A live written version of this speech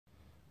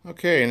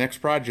Okay, next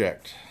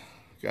project.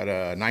 Got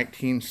a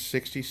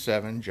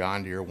 1967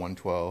 John Deere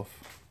 112.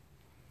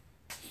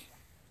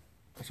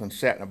 This one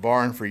sat in a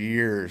barn for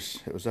years.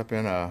 It was up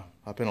in a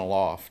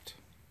loft.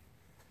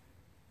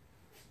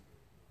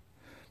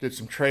 Did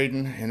some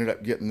trading, ended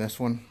up getting this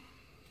one.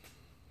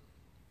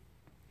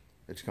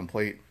 It's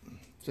complete.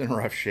 It's in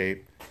rough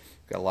shape.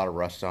 Got a lot of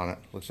rust on it.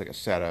 Looks like it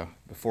sat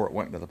before it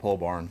went into the pole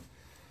barn.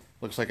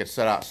 Looks like it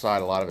sat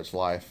outside a lot of its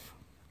life.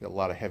 Got a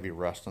lot of heavy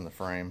rust on the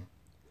frame.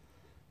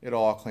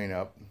 It'll all clean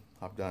up.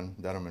 I've done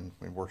them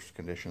in worse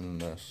condition than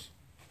this.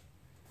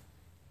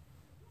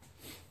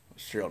 What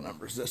serial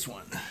number is this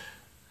one?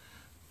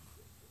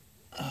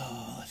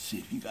 Oh, let's see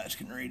if you guys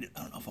can read it.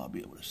 I don't know if I'll be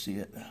able to see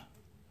it.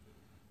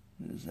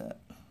 What is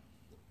that?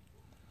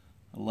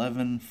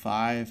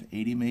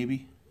 11580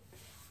 maybe?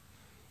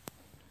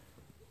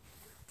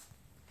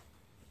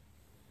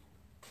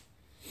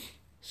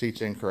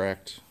 Seat's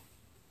incorrect.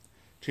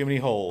 Too many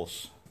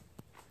holes.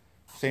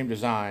 Same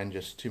design,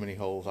 just too many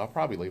holes. I'll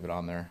probably leave it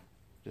on there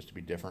just to be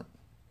different.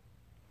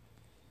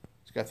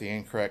 It's got the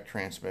incorrect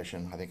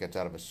transmission. I think that's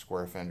out of a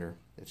square fender.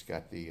 It's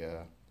got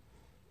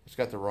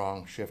the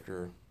wrong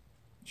shifter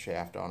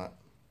shaft on it.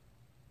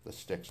 The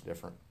stick's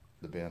different.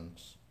 The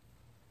bends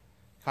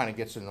kind of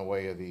gets in the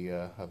way of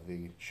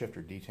the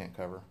shifter detent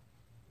cover.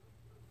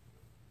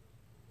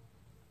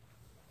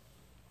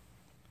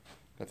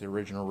 Got the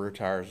original rear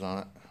tires on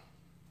it.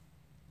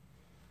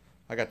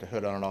 I got the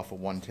hood on it off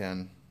of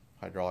 110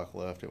 hydraulic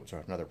lift. It was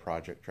another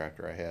project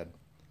tractor I had.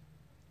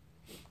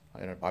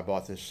 I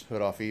bought this hood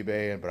off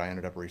eBay, but I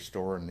ended up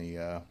restoring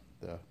the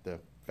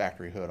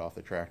factory hood off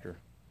the tractor.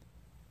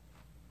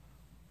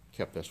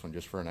 Kept this one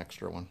just for an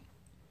extra one.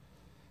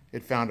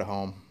 It found a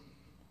home.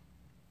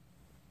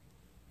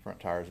 Front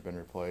tires have been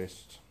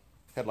replaced.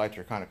 Headlights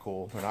are kind of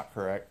cool. They're not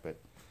correct, but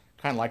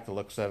kind of like the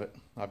looks of it.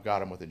 I've got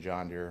them with the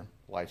John Deere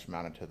lights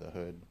mounted to the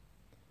hood.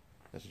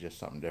 This is just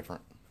something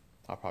different.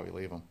 I'll probably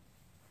leave them.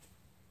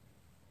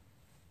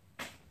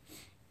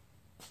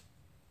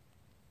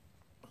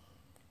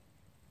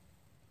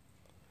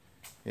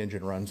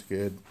 Engine runs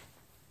good.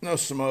 No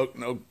smoke,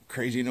 no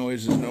crazy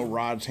noises, no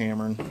rods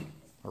hammering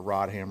or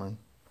rod hammering.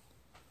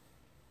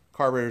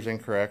 Carburetor's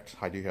incorrect.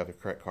 I do have the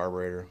correct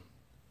carburetor.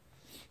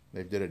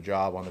 They did a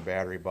job on the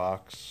battery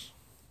box.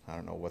 I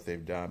don't know what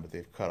they've done, but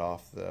they've cut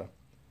off the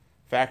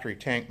factory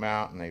tank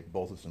mount and they've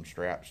bolted some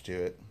straps to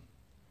it.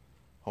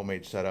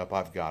 Homemade setup.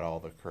 I've got all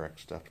the correct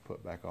stuff to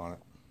put back on it.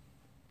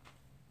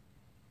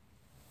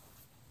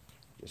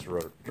 Just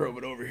drove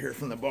it over here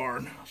from the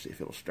barn. See if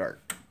it'll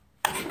start.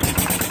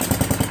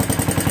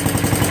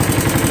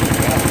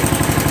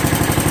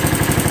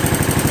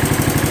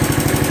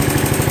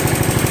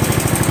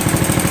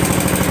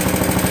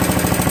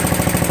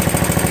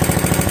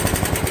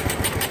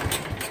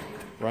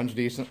 Runs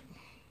decent.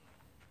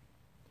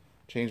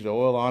 Changed the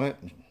oil on it.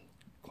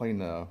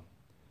 Cleaned the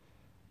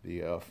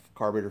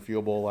carburetor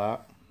fuel bowl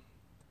out.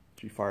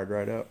 She fired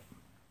right up.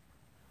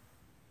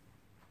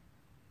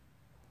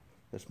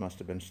 This must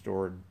have been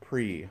stored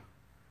pre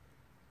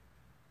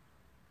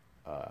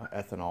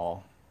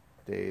ethanol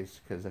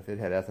days, because if it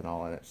had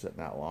ethanol in it sitting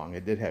that long,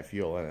 it did have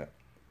fuel in it,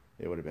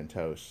 it would have been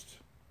toast.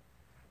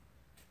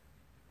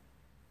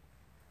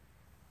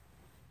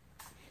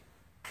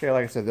 Okay,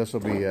 like I said, this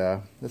will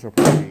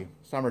probably be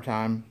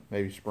summertime,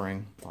 maybe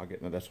spring. I'll get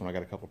into this one. I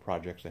got a couple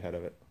projects ahead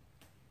of it.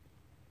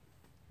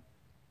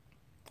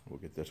 We'll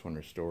get this one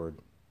restored.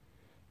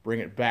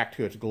 Bring it back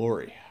to its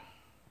glory.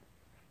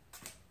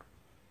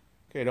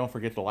 Okay, don't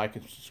forget to like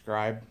and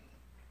subscribe.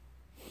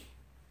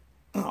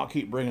 I'll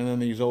keep bringing in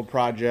these old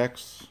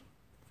projects.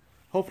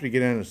 Hopefully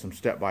get into some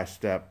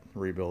step-by-step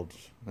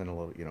rebuilds in a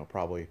little,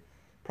 probably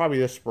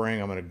this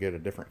spring I'm going to get a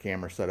different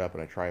camera set up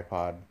and a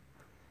tripod.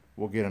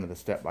 We'll get into the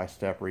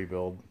step-by-step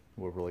rebuild.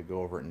 We'll really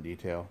go over it in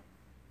detail.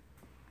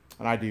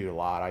 And I do a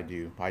lot. I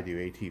do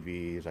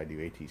ATVs, I do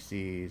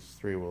ATCs,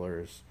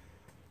 three-wheelers.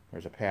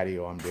 There's a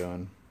patio I'm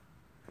doing.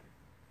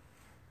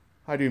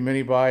 I do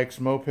mini bikes,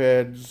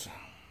 mopeds.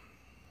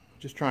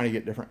 Just trying to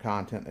get different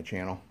content in the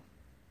channel.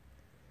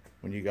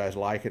 When you guys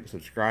like it,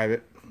 subscribe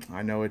it.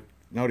 I know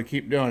to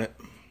keep doing it.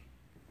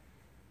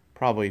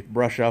 Probably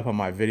brush up on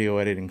my video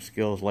editing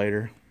skills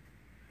later.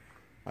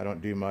 I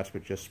don't do much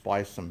but just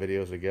splice some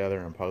videos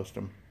together and post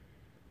them.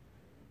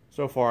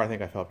 So far, I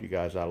think I've helped you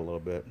guys out a little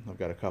bit. I've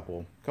got a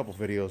couple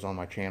videos on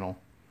my channel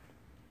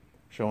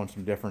showing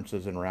some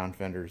differences in round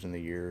fenders in the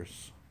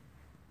years.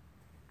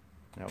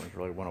 That one's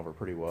really went over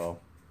pretty well.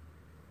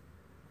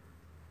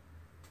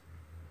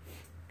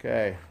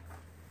 Okay,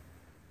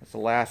 that's the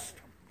last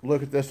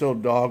look at this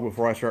old dog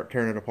before I start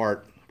tearing it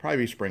apart. Probably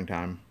be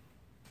springtime.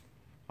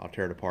 I'll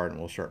tear it apart and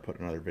we'll start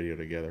putting another video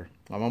together.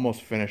 I'm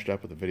almost finished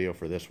up with the video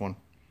for this one.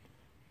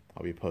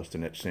 I'll be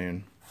posting it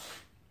soon.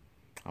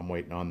 I'm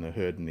waiting on the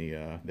hood and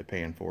the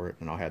pan for it,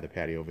 and I'll have the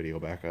patio video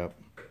back up.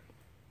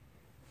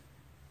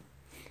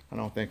 I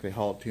don't think they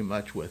hauled too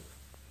much with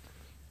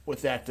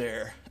that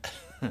there.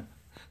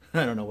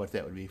 I don't know what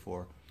that would be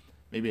for.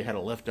 Maybe it had a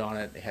lift on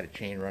it, they had a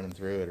chain running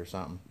through it or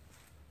something.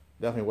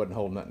 Definitely wasn't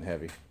holding nothing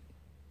heavy.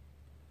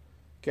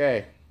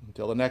 Okay,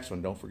 Until the next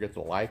one, don't forget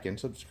to like and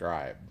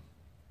subscribe.